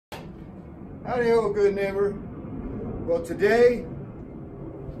Howdy, old good neighbor. Well, today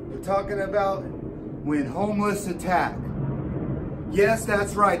we're talking about when homeless attack. Yes,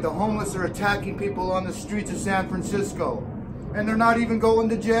 that's right. The homeless are attacking people on the streets of San Francisco, and they're not even going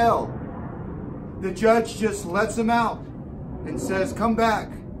to jail. The judge just lets them out and says, come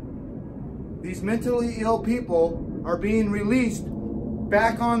back. These mentally ill people are being released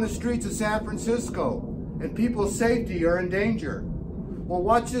back on the streets of San Francisco, and people's safety are in danger. Well,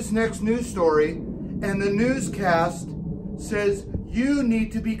 watch this next news story, and the newscast says you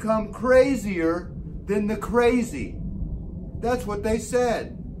need to become crazier than the crazy. That's what they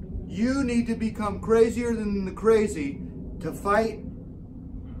said. You need to become crazier than the crazy to fight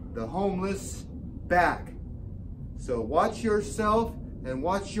the homeless back. So watch yourself and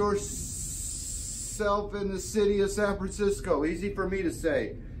watch yourself in the city of San Francisco. Easy for me to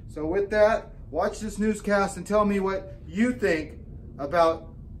say. So with that, watch this newscast and tell me what you think about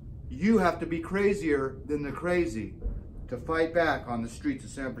you have to be crazier than the crazy to fight back on the streets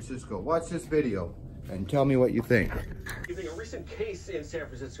of San Francisco. Watch this video and tell me what you think. Giving a recent case in San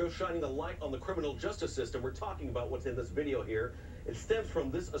Francisco, shining the light on the criminal justice system. We're talking about what's in this video here. It stems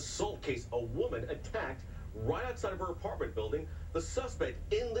from this assault case. A woman attacked right outside of her apartment building. The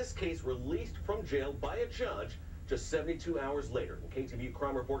suspect in this case released from jail by a judge just 72 hours later. KTVU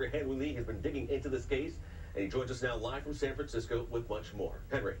crime reporter Henry Lee has been digging into this case, and he joins us now live from San Francisco with much more.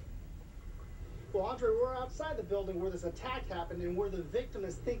 Henry. Well, Andre, we're outside the building where this attack happened and where the victim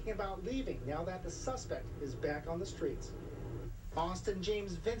is thinking about leaving now that the suspect is back on the streets. Austin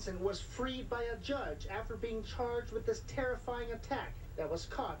James Vincent was freed by a judge after being charged with this terrifying attack that was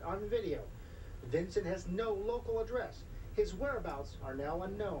caught on video. Vincent has no local address. His whereabouts are now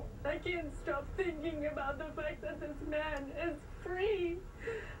unknown. I can't stop thinking about the fact that this man is free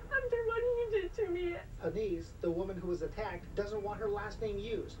after what he did to me. Panise, the woman who was attacked, doesn't want her last name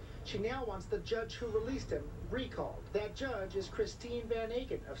used. She now wants the judge who released him recalled. That judge is Christine Van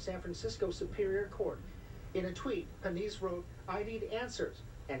Aken of San Francisco Superior Court. In a tweet, Panise wrote, "I need answers,"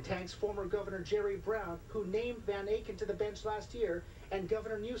 and tags former Governor Jerry Brown, who named Van Aken to the bench last year, and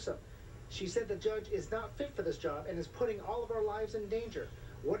Governor Newsom. She said the judge is not fit for this job and is putting all of our lives in danger.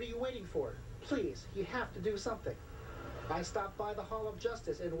 What are you waiting for? Please, you have to do something. I stopped by the Hall of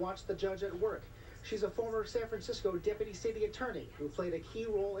Justice and watched the judge at work. She's a former San Francisco deputy city attorney who played a key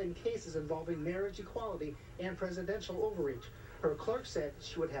role in cases involving marriage equality and presidential overreach. Her clerk said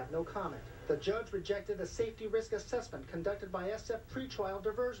she would have no comment. The judge rejected a safety risk assessment conducted by SF Pretrial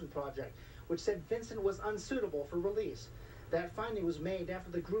Diversion Project, which said Vincent was unsuitable for release. That finding was made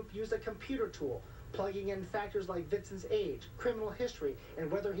after the group used a computer tool, plugging in factors like Vincent's age, criminal history, and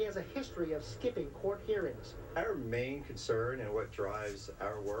whether he has a history of skipping court hearings. Our main concern and what drives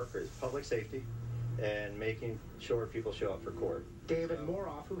our work is public safety and making sure people show up for court. David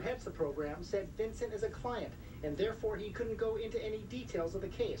Moroff, who heads the program, said Vincent is a client, and therefore he couldn't go into any details of the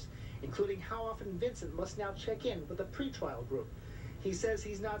case, including how often Vincent must now check in with the pretrial group. He says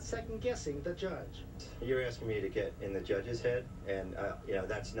he's not second-guessing the judge. You're asking me to get in the judge's head, and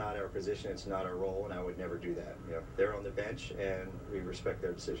that's not our position, it's not our role, and I would never do that. They're on the bench, and we respect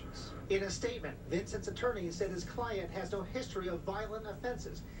their decisions. In a statement, Vincent's attorney said his client has no history of violent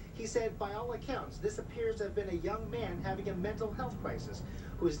offenses. He said, by all accounts, this appears to have been a young man having a mental health crisis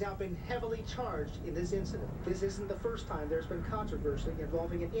who has now been heavily charged in this incident. This isn't the first time there's been controversy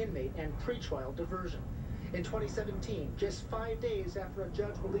involving an inmate and pretrial diversion. In 2017, just 5 days after a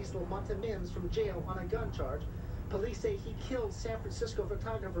judge released Lamonte Mims from jail on a gun charge, police say he killed San Francisco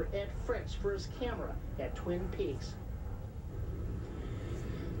photographer Ed French for his camera at Twin Peaks.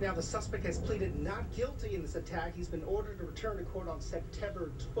 Now, the suspect has pleaded not guilty in this attack. He's been ordered to return to court on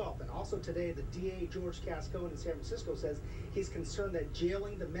September 12th. And also today, the DA, George Cascone in San Francisco, says he's concerned that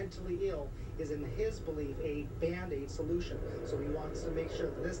jailing the mentally ill is, in his belief, a Band-Aid solution. So he wants to make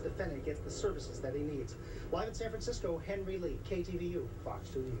sure that this defendant gets the services that he needs. Live in San Francisco, Henry Lee, KTVU, Fox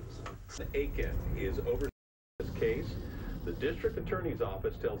 2 News. Aiken is over this case. The district attorney's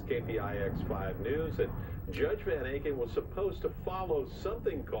office tells KPIX 5 News that Judge Van Aken was supposed to follow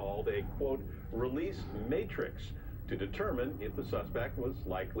something called a, quote, release matrix to determine if the suspect was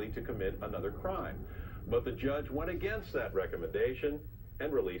likely to commit another crime. But the judge went against that recommendation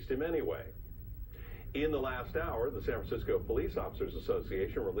and released him anyway. In the last hour, the San Francisco Police Officers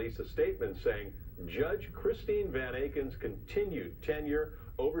Association released a statement saying Judge Christine Van Aken's continued tenure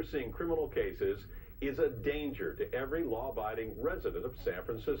overseeing criminal cases is a danger to every law-abiding resident of San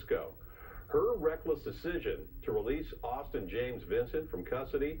Francisco. Her reckless decision to release Austin James Vincent from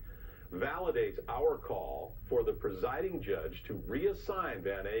custody validates our call for the presiding judge to reassign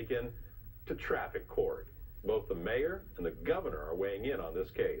Van Aken to traffic court. Both the mayor and the governor are weighing in on this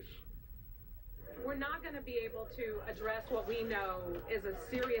case. We're not going to be able to address what we know is a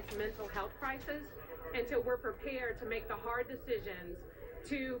serious mental health crisis until we're prepared to make the hard decisions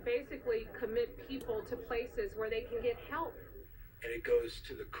to basically commit people to places where they can get help. And it goes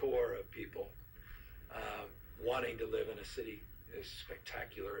to the core of people wanting to live in a city as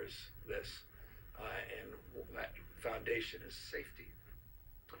spectacular as this, and that foundation is safety.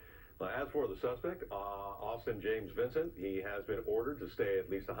 As for the suspect, Austin James Vincent, he has been ordered to stay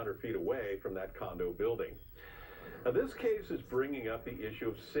at least 100 feet away from that condo building. Now, this case is bringing up the issue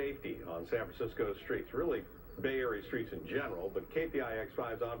of safety on San Francisco streets, really Bay Area streets in general, but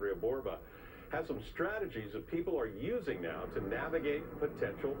KPIX5's Andrea Borba has some strategies that people are using now to navigate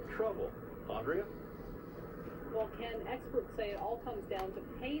potential trouble. Andrea? Well, Ken, experts say it all comes down to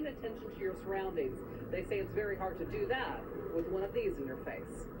paying attention to your surroundings. They say it's very hard to do that with one of these in your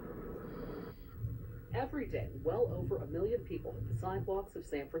face. Every day, well over 1 million people hit the sidewalks of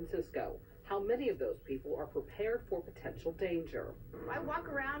San Francisco. How many of those people are prepared for potential danger? I walk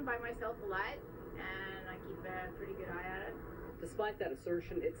around by myself a lot, and I keep a pretty good eye at it. Despite that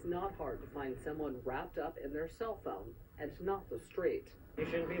assertion, it's not hard to find someone wrapped up in their cell phone and not the street. You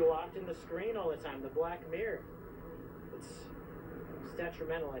shouldn't be locked in the screen all the time, the black mirror. It's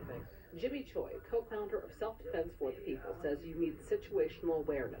detrimental, I think. Jimmy Choi, co-founder of Self-Defense for the People, says you need situational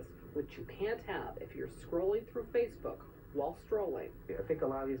awareness, which you can't have if you're scrolling through Facebook while strolling. I think a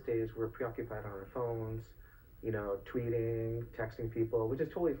lot of these days we're preoccupied on our phones, you know, tweeting, texting people, which is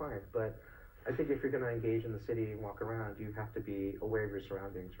totally fine. But I think if you're going to engage in the city and walk around, you have to be aware of your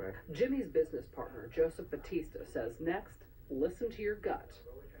surroundings, right? Jimmy's business partner, Joseph Batista, says next, listen to your gut.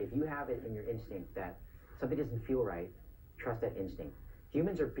 If you have it in your instinct that something doesn't feel right, trust that instinct.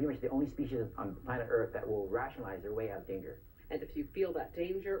 Humans are pretty much the only species on planet Earth that will rationalize their way out of danger. And if you feel that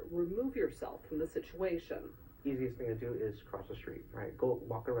danger, remove yourself from the situation. Easiest thing to do is cross the street, right? Go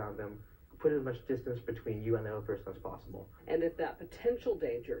walk around them. Put as much distance between you and the other person as possible. And if that potential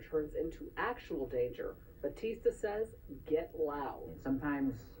danger turns into actual danger, Batista says, get loud. And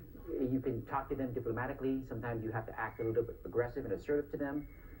sometimes you can talk to them diplomatically. Sometimes you have to act a little bit aggressive and assertive to them.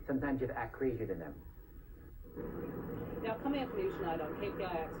 Sometimes you have to act crazier than them. Now, coming up news tonight on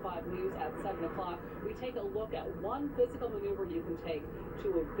KPIX5 News at 7 o'clock, we take a look at one physical maneuver you can take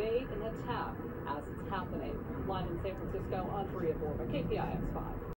to evade an attack as it's happening. Live in San Francisco, Andrea Borba, KPIX5.